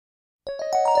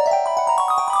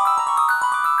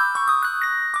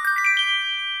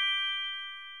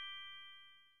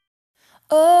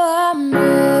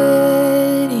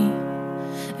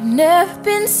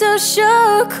been so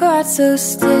sure, quite so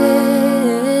steady.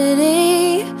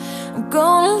 I'm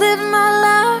gonna live my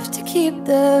life to keep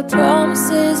the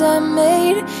promises I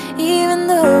made. Even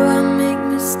though I make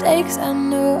mistakes, I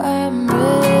know I'm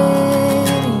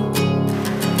ready.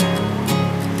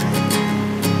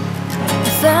 I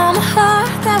found a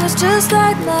heart that was just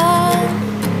like mine.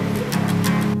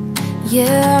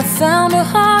 Yeah, I found a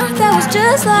heart that was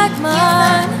just like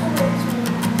mine.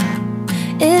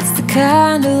 It's the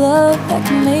kind of love that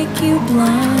can make you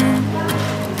blind.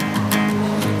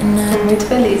 Tô muito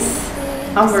feliz.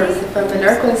 Amor, você foi a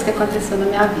melhor coisa que aconteceu na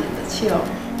minha vida. Te amo.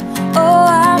 Oh,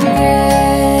 I'm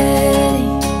ready.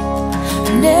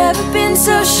 Never been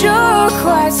so sure,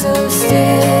 quite so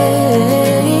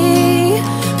steady.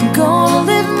 I'm gonna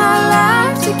live my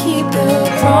life to keep the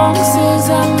promises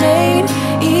I made.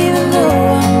 Even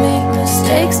though I make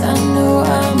mistakes, I know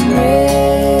I'm ready.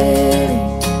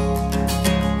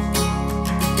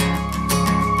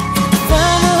 I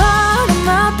found the heart of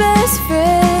my best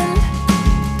friend.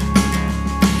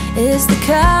 It's the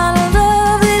kind of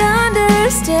love that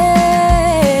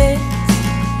understands.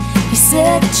 He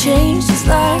said it changed his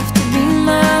life to be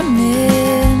my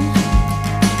man.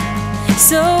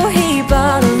 So he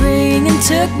bought a ring and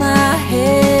took my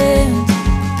hand.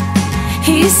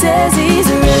 He says he's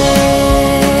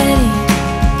ready.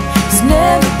 He's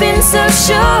never been so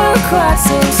sure, quite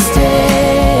so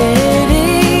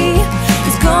steady.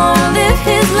 He's gonna live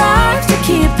his life to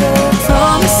keep the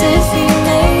promises he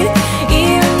made.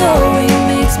 Even though he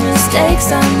makes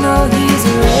mistakes, I know he's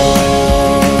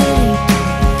ready.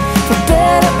 For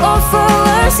better or for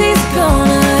worse, he's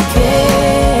gonna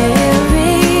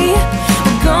carry.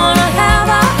 We're gonna have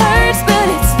our hurts, but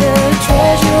it's the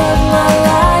treasure of my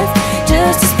life.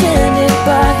 Just to spend it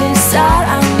by his side, I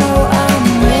know I'm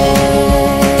ready.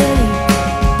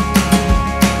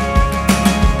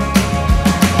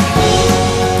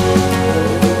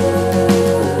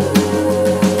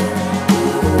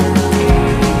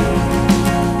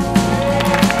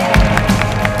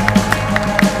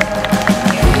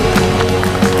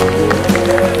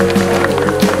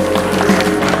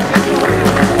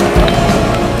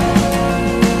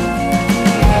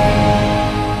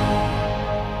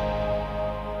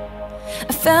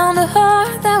 I found a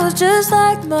heart that was just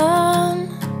like mine.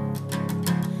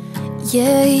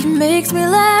 Yeah, he makes me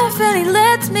laugh and he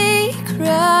lets me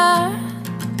cry.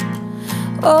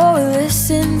 Oh, he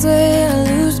listens when I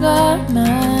lose my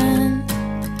mind.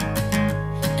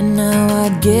 And now I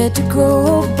get to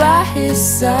go by his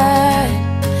side.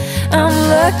 I'm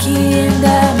lucky and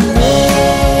I'm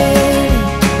ready.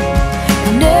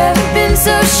 I've never been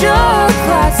so sure,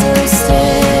 quite so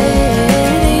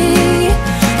steady.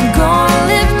 I'm gonna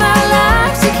live my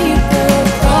life to keep the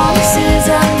promises I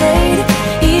made.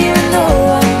 Even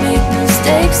though I make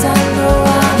mistakes, I know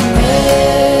I'm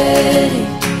ready.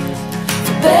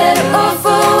 For better or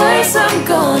for worse, I'm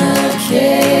gonna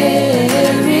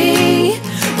carry.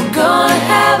 We're gonna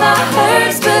have our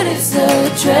hurts, but it's the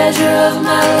treasure of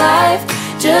my life.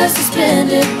 Just to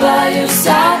spend it by your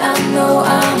side, I know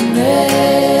I'm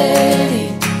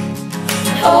ready.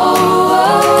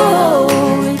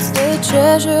 Oh, it's the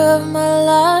treasure of my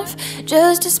life.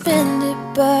 Just to spend it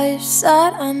by your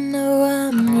side, I know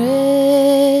I'm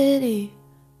ready.